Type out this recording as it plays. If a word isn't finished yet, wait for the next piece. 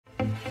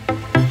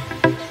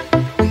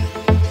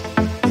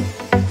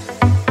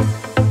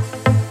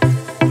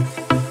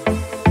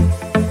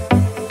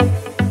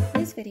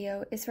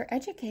is for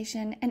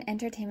education and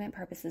entertainment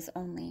purposes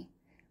only.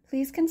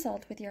 Please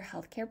consult with your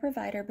healthcare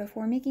provider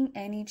before making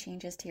any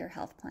changes to your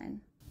health plan.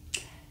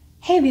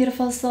 Hey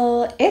beautiful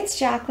soul, it's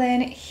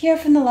Jacqueline here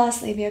from the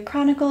Labia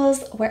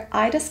Chronicles, where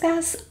I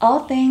discuss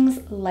all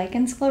things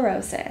lichen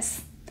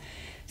sclerosus.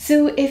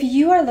 So if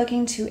you are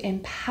looking to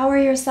empower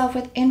yourself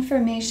with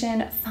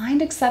information,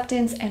 find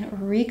acceptance, and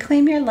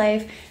reclaim your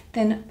life,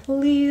 then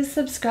please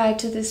subscribe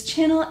to this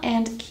channel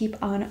and keep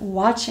on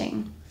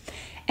watching.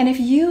 And if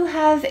you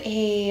have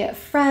a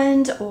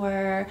friend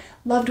or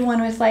loved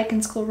one with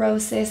lichen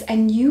sclerosus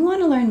and you want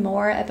to learn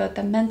more about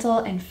the mental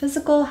and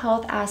physical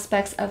health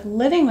aspects of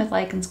living with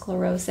lichen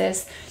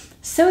sclerosus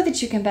so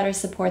that you can better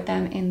support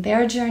them in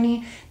their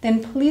journey,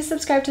 then please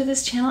subscribe to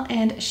this channel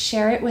and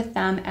share it with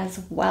them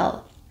as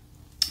well.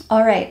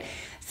 All right,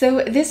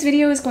 so this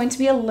video is going to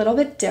be a little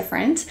bit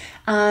different.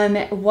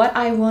 What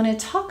I want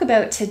to talk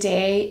about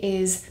today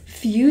is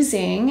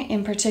fusing,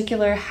 in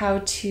particular,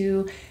 how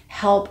to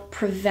help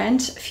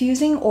prevent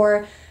fusing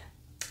or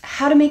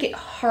how to make it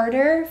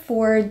harder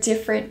for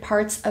different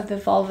parts of the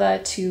vulva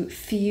to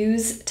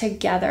fuse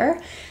together.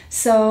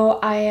 So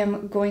I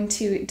am going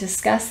to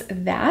discuss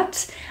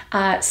that.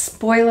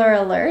 Spoiler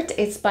alert,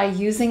 it's by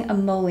using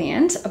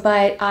emollient,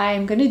 but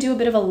I'm going to do a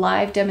bit of a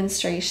live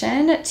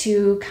demonstration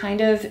to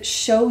kind of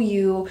show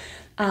you,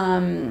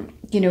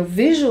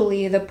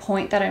 visually the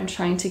point that I'm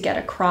trying to get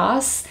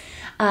across.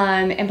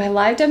 And by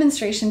live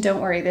demonstration, don't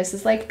worry, this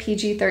is like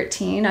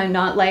PG-13. I'm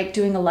not like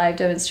doing a live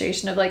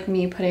demonstration of like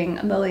me putting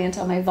emollient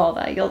on my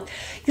vulva.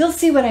 You'll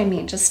see what I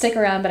mean. Just stick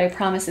around, but I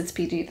promise it's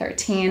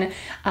PG-13.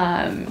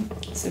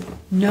 So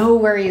no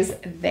worries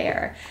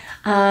there.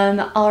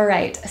 All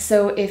right,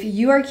 so if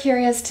you are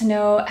curious to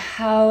know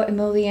how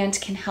emollient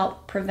can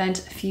help prevent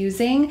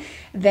fusing,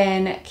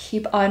 then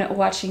keep on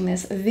watching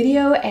this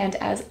video. And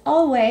as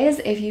always,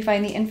 if you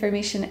find the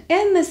information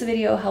in this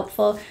video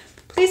helpful,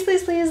 please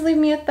leave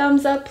me a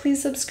thumbs up,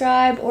 please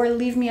subscribe, or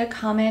leave me a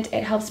comment.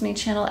 It helps my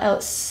channel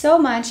out so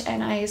much,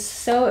 and I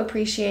so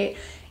appreciate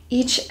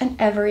each and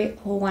every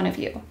one of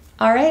you.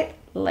 All right,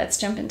 let's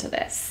jump into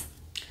this.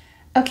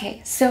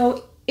 Okay,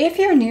 so if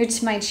you're new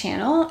to my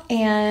channel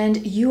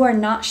and you are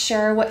not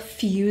sure what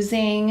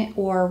fusing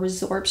or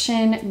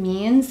resorption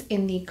means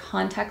in the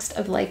context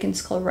of lichen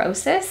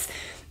sclerosus,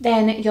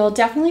 then you'll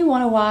definitely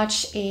want to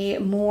watch a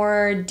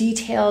more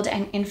detailed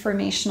and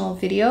informational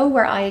video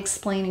where I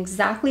explain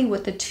exactly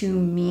what the two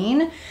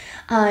mean.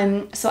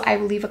 So I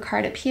will leave a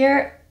card up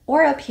here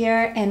or up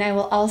here, and I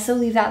will also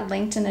leave that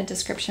linked in the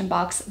description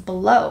box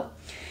below.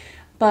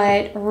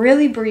 But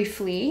really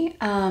briefly,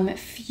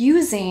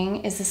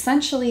 fusing is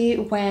essentially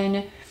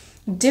when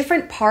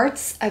different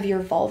parts of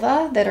your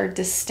vulva that are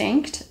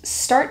distinct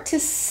start to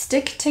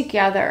stick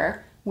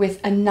together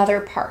with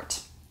another part.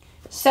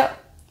 So,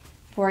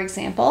 for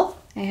example,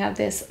 I have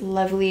this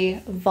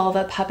lovely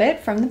vulva puppet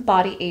from the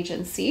Body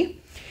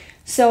Agency.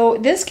 So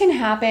this can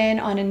happen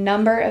on a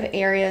number of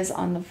areas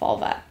on the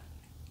vulva.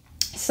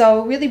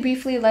 So really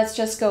briefly, let's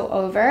just go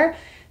over.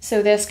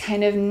 So this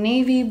kind of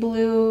navy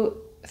blue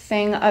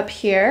thing up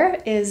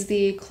here is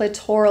the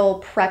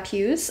clitoral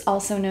prepuce,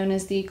 also known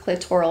as the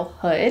clitoral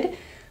hood.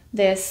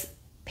 This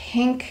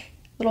pink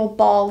little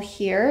ball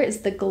here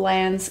is the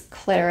glans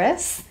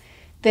clitoris.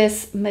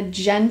 This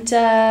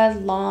magenta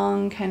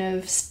long kind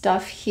of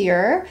stuff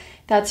here,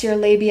 that's your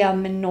labia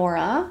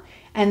minora.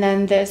 And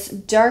then this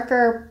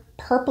darker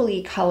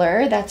purpley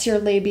color, that's your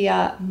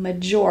labia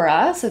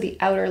majora. So the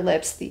outer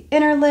lips, the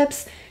inner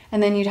lips,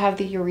 and then you'd have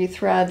the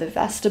urethra, the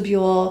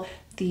vestibule,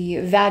 the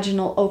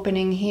vaginal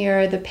opening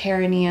here, the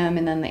perineum,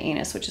 and then the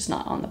anus, which is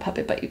not on the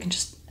puppet, but you can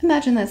just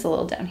imagine that's a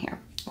little down here.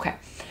 Okay.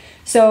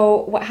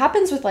 So what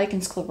happens with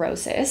lichen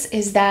sclerosus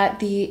is that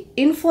the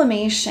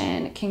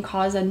inflammation can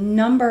cause a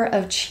number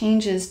of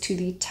changes to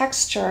the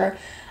texture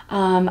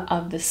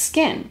of the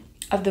skin,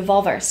 of the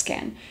vulvar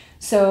skin.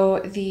 So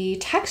the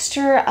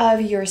texture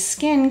of your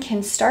skin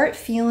can start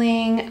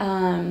feeling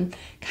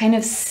kind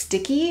of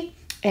sticky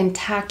and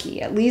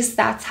tacky. At least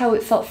that's how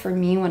it felt for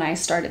me when I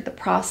started the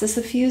process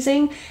of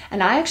fusing.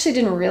 And I actually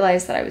didn't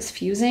realize that I was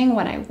fusing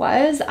when I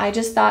was. I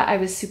just thought I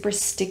was super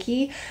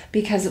sticky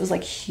because it was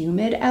like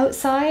humid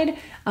outside,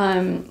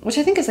 which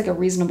I think is like a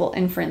reasonable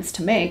inference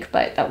to make,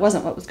 but that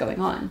wasn't what was going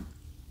on.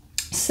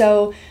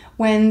 So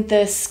when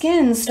the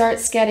skin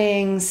starts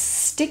getting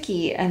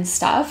sticky and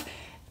stuff,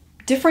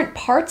 different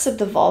parts of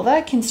the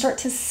vulva can start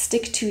to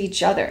stick to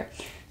each other.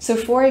 So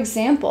for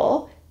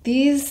example,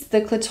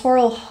 the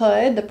clitoral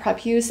hood, the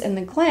prepuce, and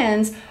the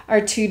glans are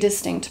two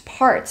distinct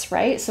parts,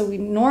 right? So we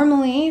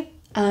normally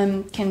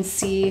can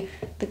see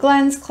the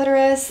glans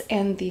clitoris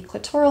and the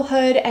clitoral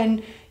hood,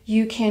 and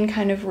you can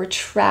kind of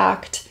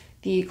retract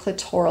the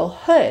clitoral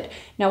hood.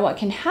 Now, what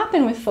can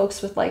happen with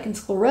folks with lichen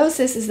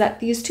sclerosus is that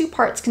these two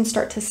parts can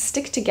start to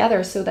stick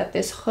together so that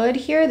this hood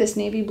here, this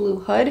navy blue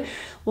hood,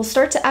 will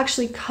start to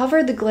actually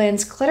cover the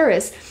glans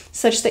clitoris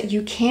such that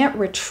you can't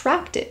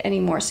retract it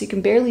anymore. So you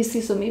can barely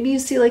see. So maybe you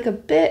see like a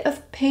bit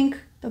of pink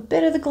a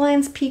bit of the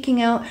glands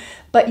peeking out,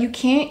 but you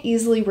can't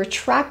easily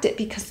retract it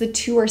because the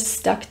two are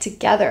stuck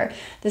together.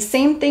 The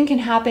same thing can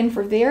happen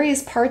for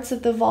various parts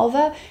of the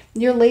vulva.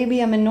 Your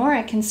labia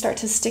minora can start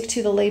to stick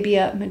to the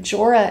labia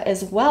majora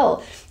as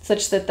well,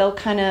 such that they'll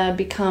kind of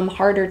become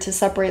harder to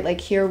separate.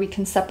 Like here we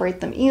can separate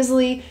them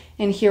easily,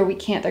 and here we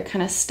can't. They're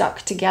kind of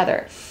stuck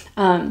together.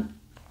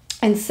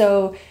 And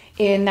so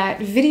in that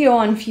video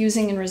on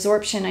fusing and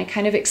resorption, I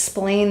kind of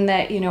explained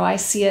that, I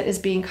see it as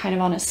being kind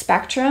of on a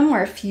spectrum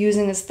where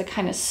fusing is the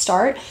kind of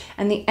start,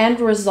 and the end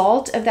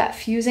result of that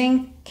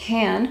fusing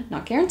can,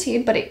 not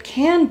guaranteed, but it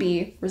can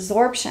be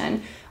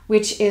resorption,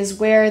 which is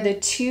where the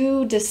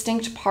two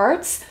distinct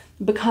parts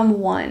become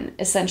one,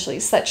 essentially,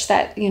 such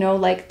that,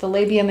 like the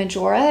labia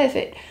majora, if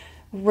it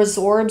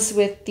resorbs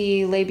with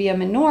the labia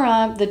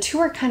minora, the two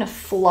are kind of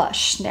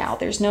flush now.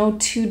 There's no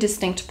two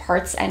distinct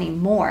parts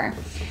anymore.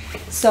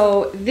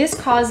 So this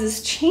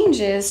causes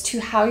changes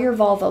to how your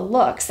vulva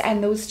looks,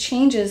 and those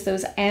changes,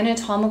 those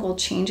anatomical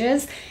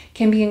changes,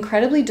 can be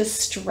incredibly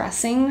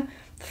distressing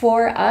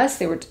for us.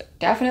 They were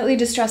definitely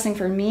distressing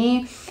for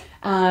me.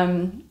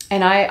 And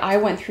I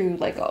went through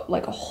like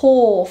a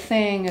whole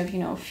thing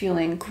of,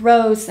 feeling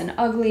gross and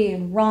ugly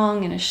and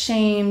wrong and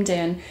ashamed,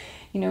 and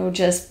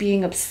just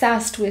being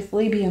obsessed with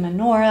labia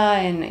minora,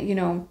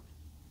 and,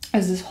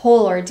 as this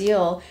whole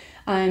ordeal.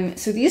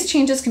 So these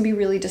changes can be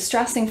really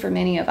distressing for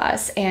many of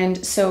us.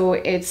 And so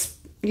it's,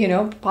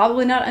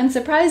 probably not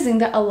unsurprising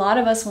that a lot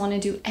of us want to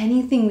do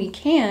anything we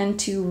can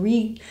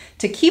to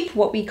keep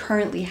what we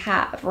currently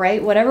have,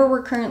 right? Whatever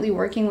we're currently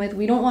working with,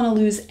 we don't want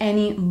to lose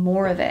any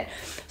more of it.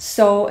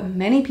 So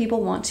many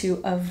people want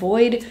to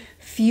avoid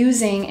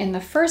fusing in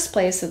the first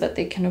place so that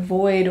they can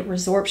avoid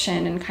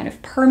resorption and kind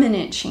of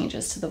permanent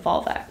changes to the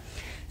vulva.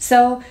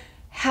 So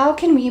how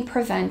can we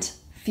prevent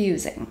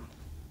fusing?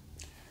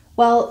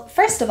 Well,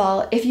 first of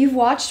all, if you've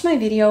watched my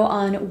video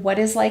on what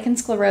is lichen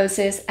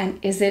sclerosus and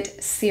is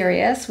it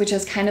serious, which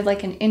is kind of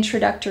like an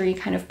introductory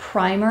kind of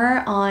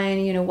primer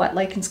on, what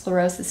lichen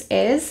sclerosus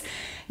is,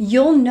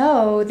 you'll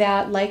know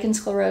that lichen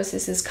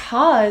sclerosus is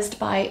caused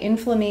by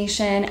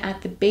inflammation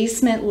at the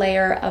basement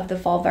layer of the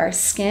vulvar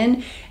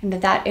skin, and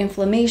that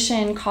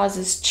inflammation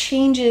causes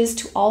changes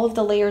to all of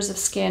the layers of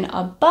skin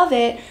above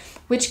it,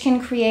 which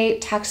can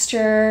create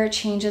texture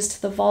changes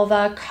to the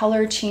vulva,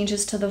 color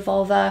changes to the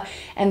vulva,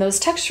 and those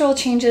textural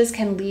changes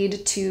can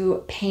lead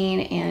to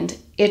pain and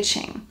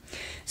itching.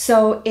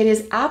 So it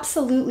is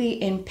absolutely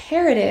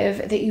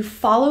imperative that you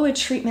follow a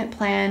treatment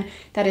plan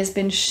that has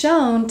been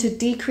shown to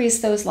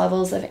decrease those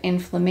levels of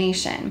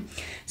inflammation.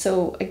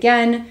 So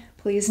again,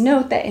 please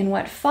note that in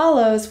what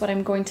follows, what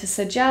I'm going to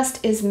suggest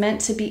is meant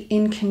to be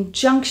in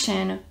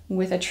conjunction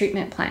with a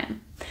treatment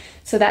plan.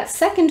 So that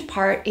second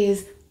part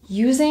is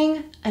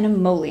using an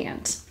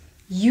emollient.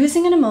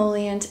 Using an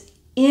emollient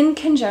in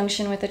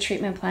conjunction with a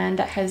treatment plan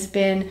that has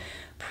been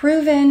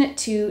proven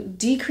to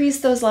decrease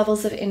those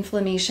levels of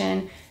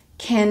inflammation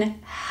can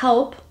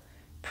help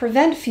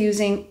prevent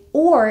fusing,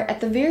 or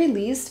at the very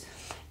least,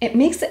 it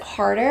makes it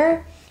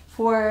harder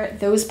for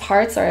those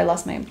parts. Sorry, I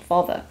lost my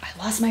vulva. I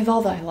lost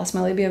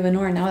my labia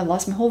minora. Now I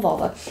lost my whole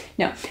vulva.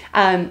 No,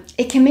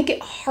 it can make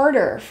it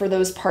harder for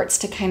those parts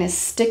to kind of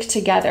stick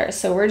together.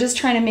 So we're just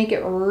trying to make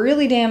it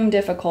really damn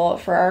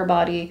difficult for our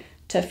body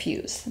to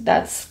fuse.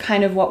 That's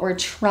kind of what we're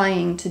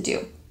trying to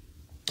do.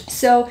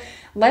 So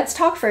let's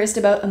talk first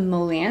about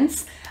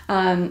emollients.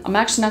 I'm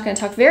actually not going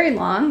to talk very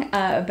long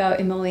about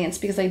emollients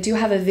because I do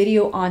have a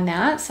video on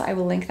that. So I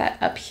will link that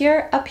up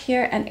here,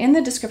 and in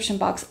the description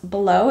box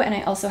below. And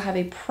I also have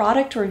a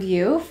product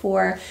review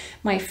for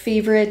my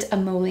favorite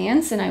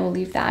emollients, and I will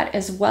leave that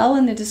as well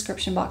in the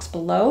description box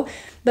below.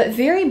 But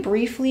very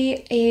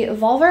briefly, a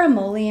vulvar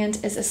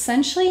emollient is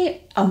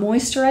essentially a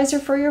moisturizer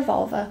for your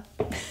vulva.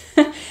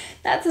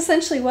 That's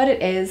essentially what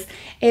it is.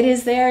 It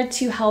is there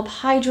to help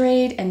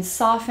hydrate and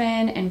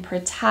soften and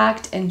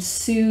protect and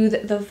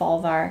soothe the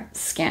vulvar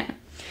skin.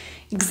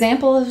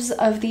 Examples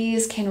of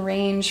these can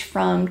range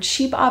from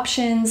cheap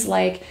options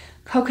like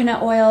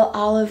coconut oil,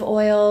 olive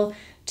oil,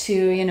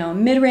 to,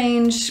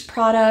 mid-range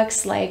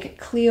products like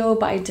Clio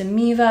by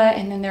Demiva,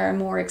 and then there are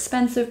more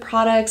expensive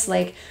products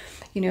like,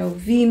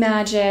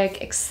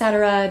 V-Magic,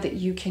 etc. that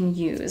you can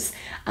use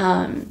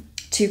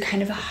to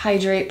kind of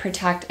hydrate,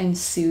 protect, and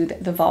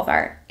soothe the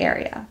vulvar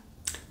area.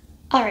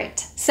 All right,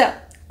 so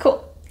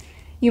cool.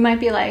 You might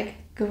be like,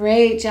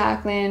 great,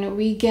 Jacqueline,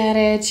 we get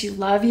it. You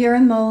love your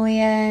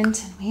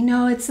emollient. We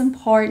know it's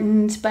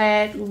important,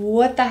 but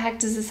what the heck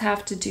does this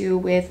have to do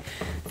with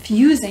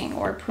fusing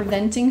or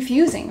preventing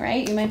fusing,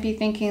 right? You might be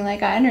thinking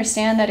like, I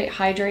understand that it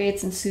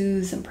hydrates and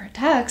soothes and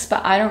protects,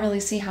 but I don't really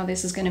see how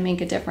this is going to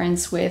make a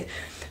difference with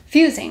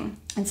fusing.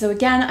 And so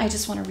again, I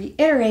just want to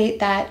reiterate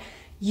that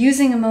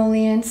using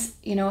emollients,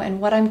 and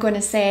what I'm going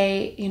to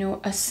say,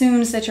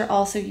 assumes that you're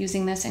also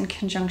using this in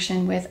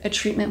conjunction with a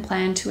treatment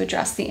plan to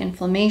address the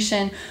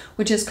inflammation,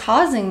 which is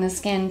causing the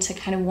skin to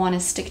kind of want to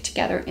stick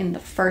together in the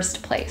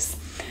first place.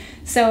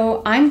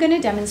 So I'm going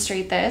to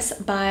demonstrate this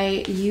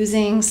by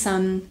using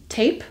some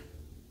tape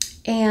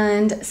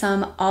and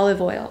some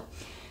olive oil.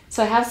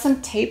 So I have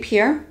some tape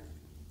here,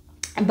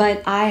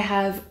 but I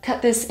have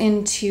cut this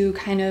into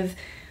kind of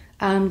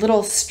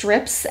little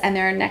strips, and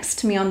they're next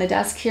to me on the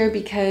desk here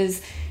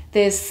because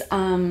this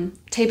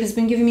tape has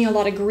been giving me a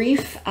lot of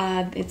grief.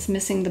 It's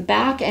missing the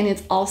back, and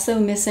it's also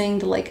missing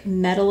the like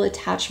metal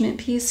attachment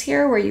piece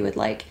here where you would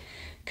like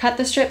cut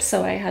the strips.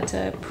 So I had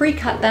to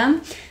pre-cut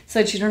them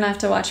so that you don't have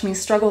to watch me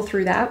struggle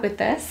through that with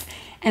this.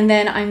 And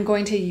then I'm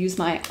going to use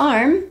my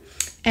arm.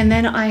 And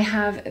then I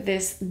have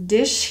this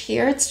dish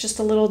here. It's just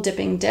a little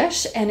dipping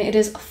dish, and it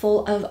is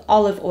full of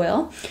olive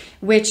oil,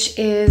 which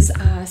is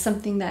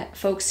something that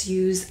folks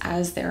use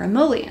as their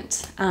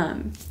emollient.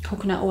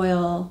 Coconut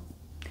oil,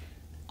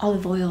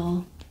 olive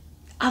oil,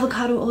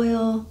 avocado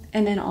oil,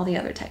 and then all the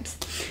other types.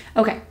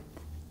 Okay,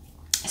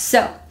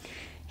 so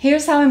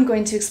here's how I'm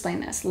going to explain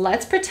this.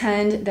 Let's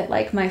pretend that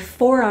like my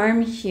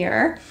forearm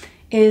here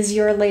is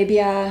your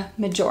labia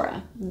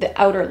majora,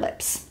 the outer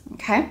lips,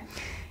 okay?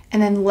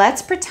 And then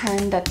let's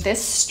pretend that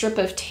this strip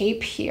of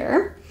tape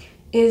here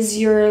is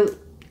your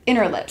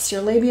inner lips,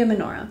 your labia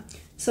minora.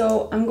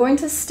 So I'm going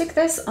to stick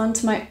this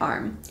onto my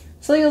arm.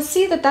 So you'll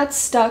see that that's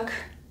stuck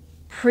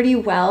pretty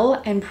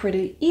well and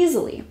pretty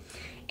easily.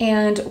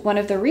 And one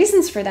of the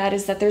reasons for that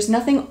is that there's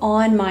nothing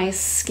on my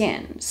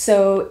skin.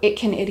 So it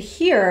can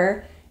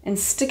adhere and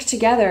stick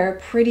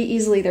together pretty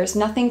easily. There's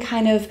nothing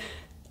kind of,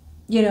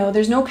 you know,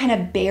 there's no kind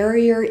of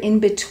barrier in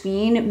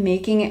between,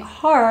 making it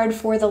hard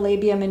for the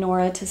labia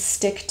minora to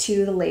stick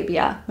to the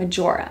labia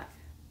majora.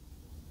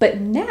 But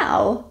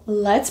now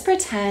let's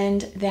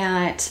pretend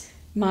that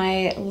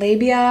my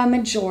labia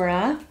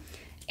majora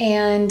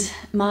and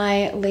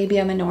my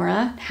labia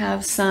minora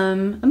have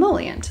some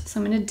emollient. So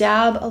I'm going to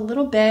dab a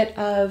little bit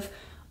of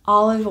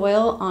olive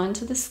oil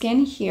onto the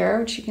skin here,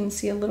 which you can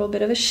see a little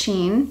bit of a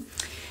sheen.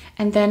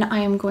 And then I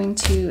am going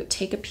to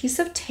take a piece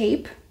of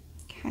tape,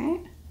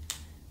 okay,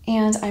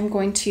 and I'm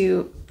going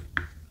to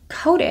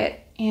coat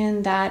it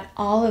in that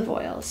olive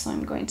oil. So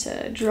I'm going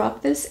to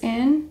drop this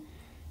in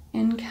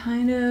and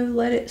kind of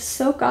let it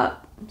soak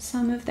up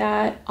some of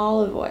that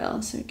olive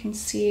oil. So you can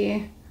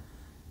see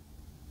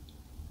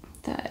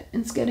that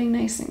it's getting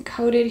nice and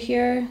coated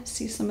here.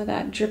 See some of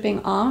that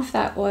dripping off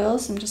that oil.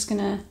 So I'm just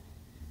gonna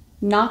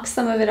knock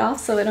some of it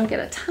off so I don't get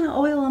a ton of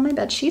oil on my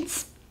bed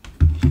sheets.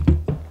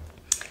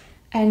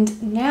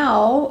 And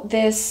now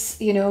this,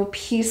 you know,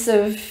 piece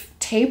of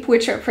tape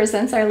which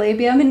represents our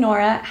labia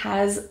minora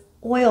has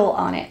oil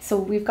on it. So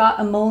we've got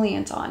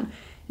emollient on.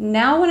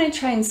 Now when I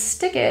try and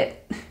stick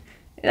it,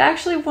 it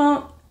actually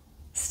won't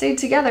stay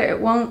together.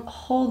 It won't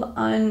hold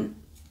on.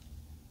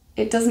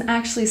 It doesn't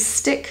actually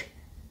stick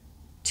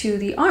to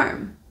the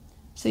arm.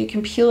 So you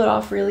can peel it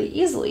off really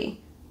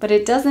easily, but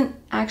it doesn't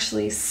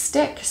actually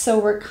stick. So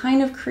we're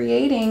kind of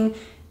creating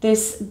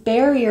this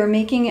barrier,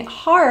 making it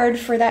hard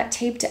for that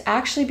tape to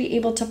actually be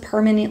able to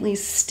permanently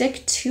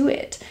stick to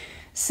it.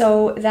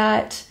 So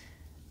that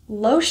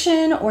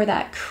lotion or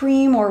that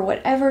cream or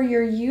whatever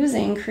you're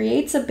using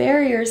creates a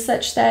barrier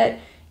such that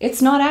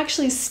it's not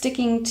actually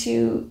sticking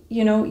to,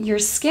 you know, your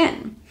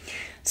skin.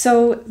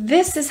 So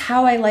this is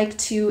how I like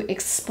to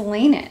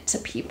explain it to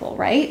people,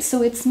 right?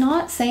 So it's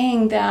not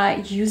saying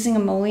that using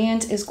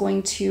emollient is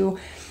going to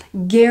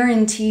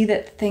guarantee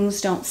that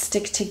things don't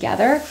stick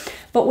together,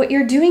 but what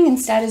you're doing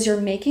instead is you're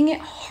making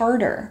it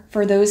harder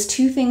for those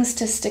two things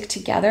to stick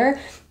together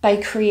by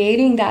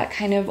creating that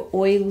kind of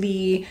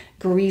oily,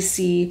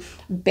 greasy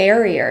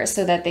barrier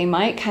so that they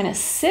might kind of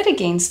sit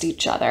against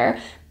each other,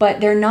 but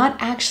they're not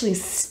actually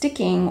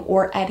sticking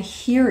or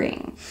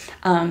adhering.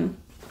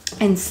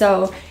 And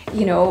so,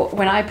 you know,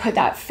 when I put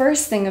that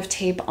first thing of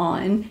tape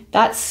on,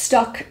 that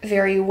stuck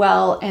very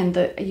well,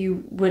 and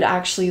you would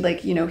actually,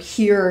 like, you know,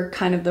 hear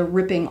kind of the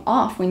ripping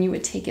off when you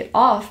would take it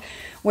off.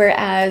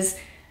 Whereas,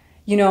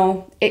 you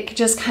know, it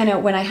just kind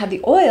of, when I had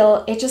the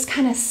oil, it just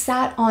kind of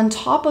sat on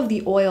top of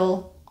the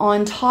oil,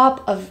 on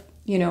top of,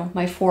 you know,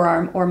 my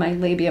forearm or my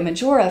labia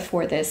majora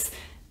for this,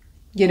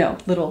 you know,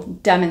 little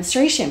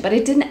demonstration, but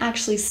it didn't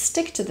actually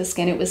stick to the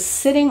skin. It was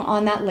sitting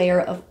on that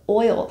layer of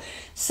oil.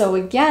 So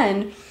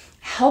again,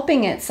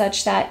 helping it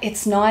such that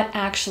it's not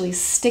actually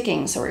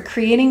sticking. So we're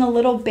creating a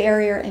little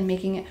barrier and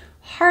making it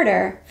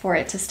harder for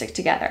it to stick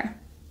together.